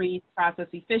increase process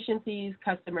efficiencies,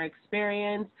 customer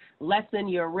experience, lessen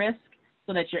your risk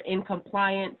so that you're in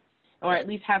compliance, or at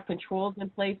least have controls in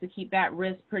place to keep that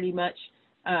risk pretty much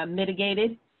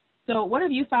mitigated. So what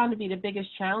have you found to be the biggest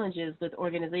challenges with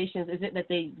organizations? Is it that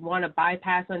they want to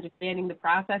bypass understanding the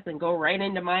process and go right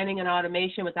into mining and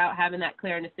automation without having that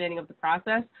clear understanding of the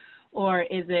process? Or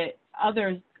is it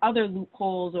other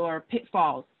loopholes or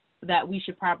pitfalls that we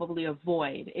should probably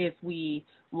avoid if we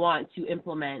want to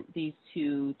implement these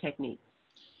two techniques?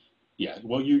 Yeah,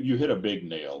 well, you hit a big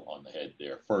nail on the head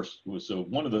there. So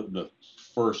one of the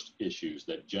first issues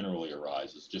that generally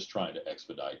arise is just trying to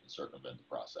expedite and circumvent the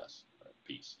process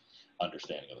piece,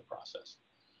 understanding of the process.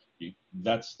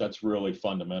 That's really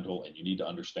fundamental, and you need to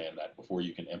understand that before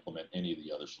you can implement any of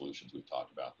the other solutions we've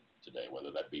talked about today,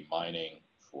 whether that be mining,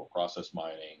 for process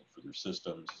mining, for your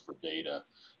systems, for data,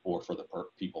 or for the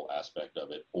people aspect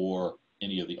of it, or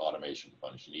any of the automation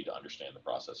components. You need to understand the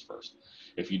process first.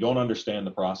 If you don't understand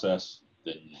the process,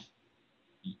 then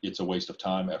it's a waste of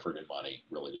time, effort, and money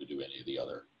really to do any of the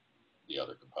other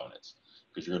components,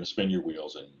 because you're going to spin your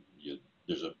wheels, and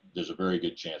there's a very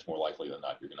good chance, more likely than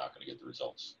not, you're not going to get the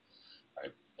results.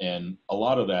 Right? And a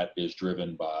lot of that is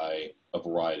driven by a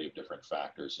variety of different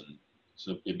factors, and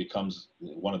so it becomes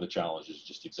one of the challenges,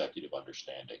 just executive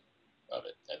understanding of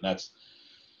it. And that's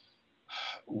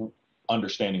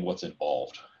understanding what's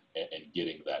involved and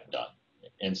getting that done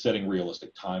and setting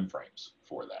realistic timeframes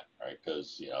for that, right?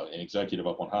 Because, an executive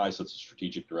up on high sets a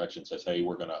strategic direction, says, hey,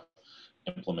 we're going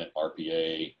to implement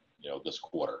RPA, this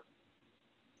quarter.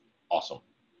 Awesome.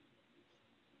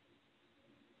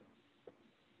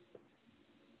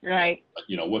 Right.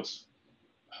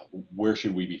 Where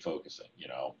should we be focusing,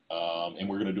 and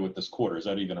we're going to do it this quarter. Is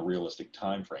that even a realistic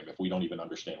time frame if we don't even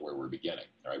understand where we're beginning,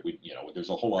 right? There's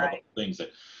a whole lot of things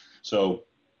so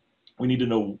we need to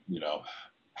know,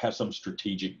 have some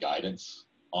strategic guidance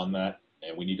on that,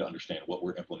 and we need to understand what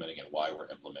we're implementing and why we're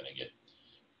implementing it,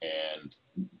 and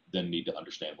then need to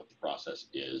understand what the process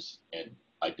is and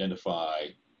identify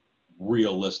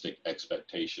realistic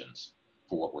expectations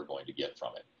for what we're going to get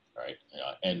from it, right?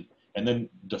 And then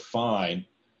define.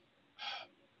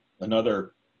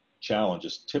 Another challenge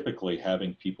is typically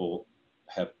having people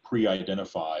have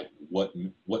pre-identified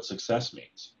what success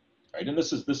means, right? And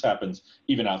this happens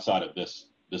even outside of this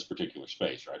particular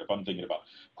space, right? If I'm thinking about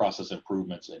process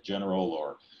improvements in general,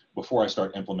 or before I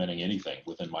start implementing anything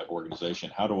within my organization,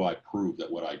 how do I prove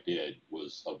that what I did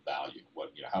was of value?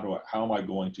 How am I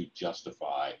going to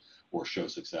justify or show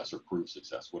success or prove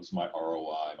success? What is my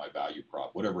ROI, my value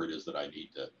prop, whatever it is that I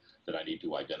need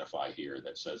to identify here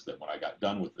that says that when I got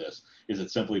done with this, is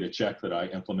it simply to check that I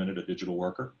implemented a digital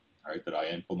worker, right? That I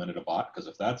implemented a bot? Because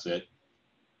if that's it,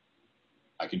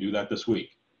 I can do that this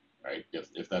week, right?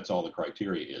 If that's all the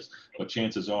criteria is, but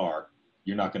chances are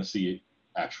you're not going to see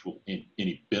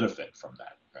any benefit from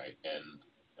that, right?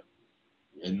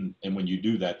 And when you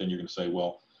do that, then you're going to say,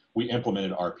 well, we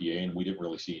implemented RPA and we didn't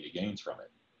really see any gains from it,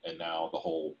 and now the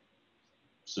whole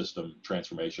system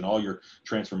transformation, all your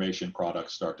transformation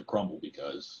products start to crumble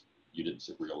because you didn't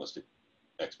set realistic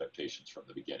expectations from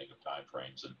the beginning of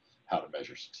timeframes and how to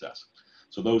measure success.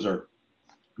 So those are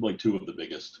like two of the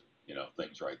biggest,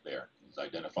 things right there, is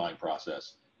identifying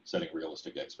process, setting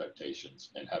realistic expectations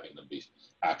and having them be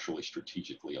actually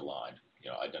strategically aligned,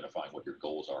 identifying what your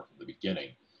goals are from the beginning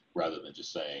rather than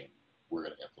just saying, we're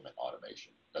going to implement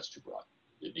automation. That's too broad.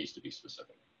 It needs to be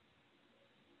specific.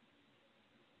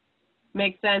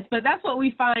 Makes sense. But that's what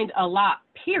we find a lot,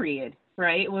 period,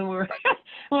 right? When we're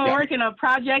when we're working on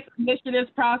projects, initiatives,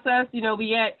 process,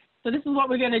 so this is what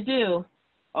we're going to do.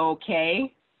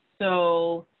 Okay.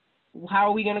 So how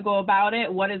are we going to go about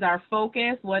it? What is our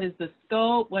focus? What is the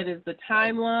scope? What is the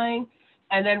timeline?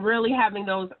 And then really having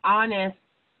those honest,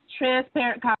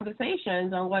 transparent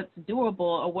conversations on what's doable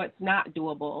or what's not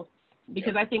doable.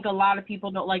 Because I think a lot of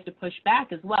people don't like to push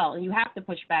back as well. And you have to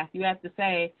push back. You have to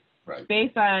say,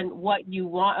 based on what you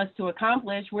want us to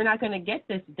accomplish, we're not going to get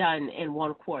this done in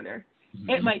 1 quarter. Mm-hmm.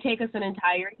 It might take us an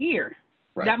entire year.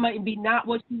 That might be not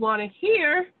what you want to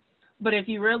hear, but if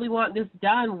you really want this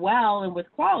done well and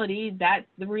with quality, that's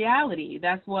the reality.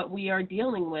 That's what we are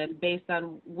dealing with based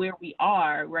on where we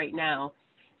are right now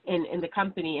in the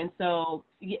company. And so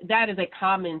that is a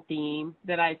common theme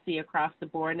that I see across the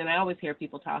board, and I always hear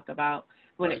people talk about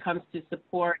when it comes to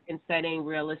support and setting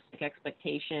realistic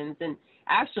expectations and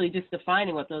actually just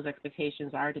defining what those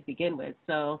expectations are to begin with.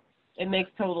 So it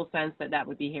makes total sense that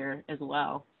would be here as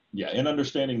well. Yeah, and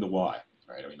understanding the why,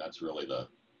 right? I mean, that's really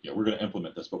we're going to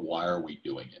implement this, but why are we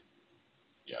doing it?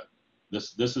 Yeah,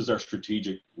 this is our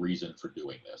strategic reason for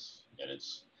doing this, and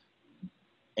it's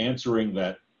answering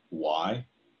that why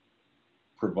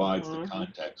provides the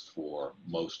context for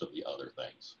most of the other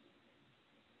things.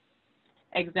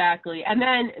 Exactly. And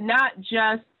then not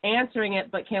just answering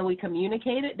it, but can we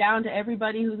communicate it down to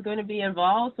everybody who's going to be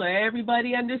involved so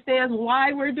everybody understands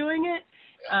why we're doing it?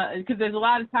 Because there's a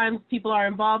lot of times people are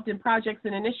involved in projects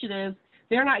and initiatives.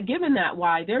 They're not given that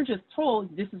why. They're just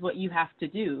told this is what you have to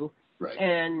do. Right.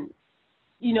 And,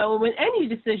 with any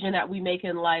decision that we make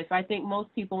in life, I think most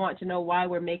people want to know why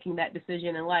we're making that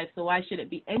decision in life. So why should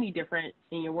it be any different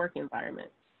in your work environment?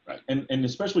 Right. And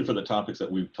especially for the topics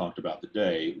that we've talked about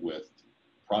today with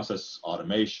process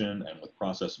automation and with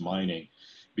process mining,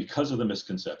 because of the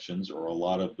misconceptions or a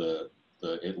lot of the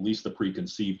at least the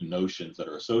preconceived notions that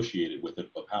are associated with it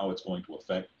of how it's going to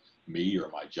affect me or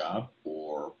my job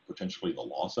or potentially the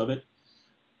loss of it,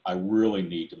 I really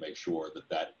need to make sure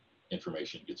that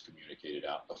information gets communicated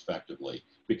out effectively,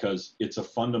 because it's a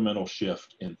fundamental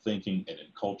shift in thinking and in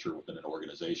culture within an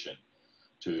organization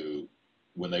to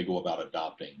when they go about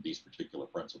adopting these particular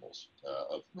principles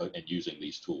and using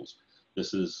these tools.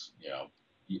 This is,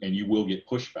 and you will get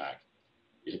pushback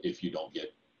if you don't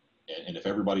get, and if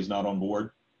everybody's not on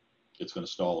board, it's going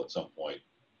to stall at some point,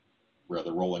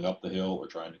 whether rolling up the hill or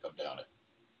trying to come down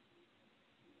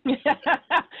it.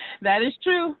 That is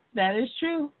true. That is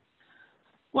true.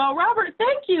 Well, Robert,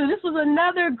 thank you. This was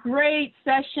another great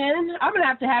session. I'm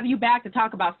going to have you back to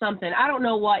talk about something. I don't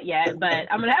know what yet, but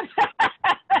I'm going to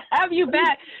have you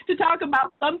back to talk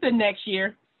about something next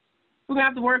year. We're going to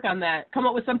have to work on that. Come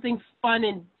up with something fun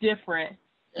and different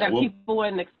that people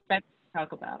wouldn't expect to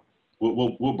talk about.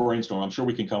 We'll brainstorm. I'm sure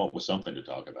we can come up with something to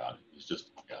talk about. It's just,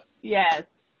 Yes.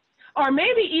 Or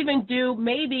maybe even do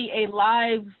a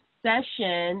live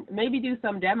session, maybe do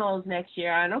some demos next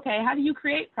year on, how do you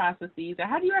create processes, or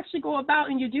how do you actually go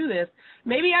about and you do this?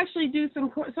 Maybe actually do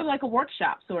some sort of like a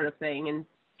workshop sort of thing and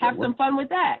have some fun with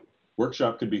that.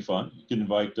 Workshop could be fun. You can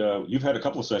invite, you've had a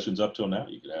couple of sessions up till now.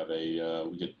 You could have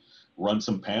we could run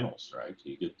some panels, right?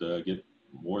 You could get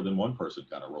more than one person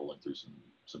kind of rolling through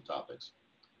some topics.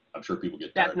 I'm sure people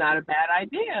get tired. That's not a bad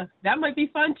idea. That might be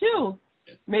fun too.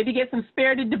 Yeah. Maybe get some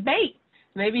spirited debate.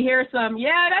 Maybe hear some,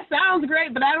 that sounds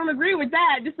great, but I don't agree with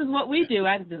that. This is what we do.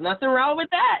 There's nothing wrong with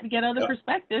that. Get other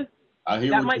perspectives. I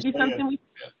hear that might be something we.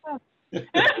 Yeah.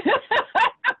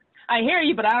 I hear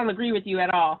you, but I don't agree with you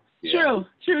at all. Yeah.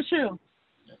 True.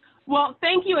 Yeah. Well,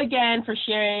 thank you again for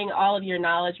sharing all of your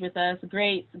knowledge with us.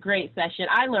 Great session.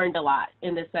 I learned a lot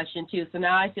in this session too. So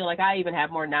now I feel like I even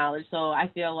have more knowledge. So I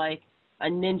feel like a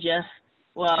ninja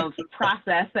of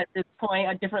process at this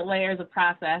point, different layers of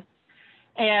process.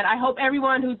 And I hope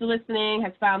everyone who's listening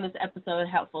has found this episode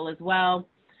helpful as well.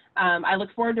 I look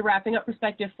forward to wrapping up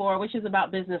Perspective 4, which is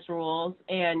about business rules,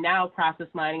 and now process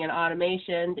mining and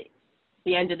automation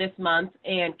the end of this month,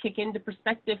 and kick into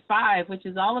Perspective 5, which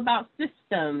is all about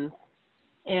systems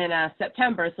in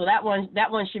September. So that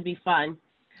one should be fun.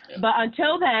 Yeah. But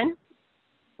until then,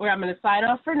 I'm going to sign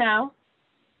off for now.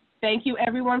 Thank you,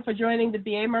 everyone, for joining the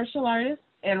BA Martial Artist.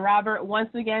 And Robert, once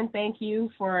again, thank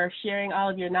you for sharing all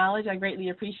of your knowledge. I greatly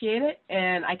appreciate it.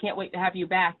 And I can't wait to have you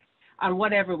back on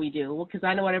whatever we do, because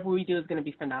I know whatever we do is going to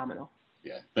be phenomenal.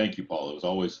 Yeah. Thank you, Paul. It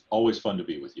was always fun to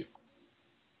be with you.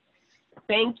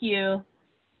 Thank you.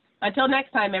 Until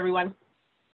next time, everyone.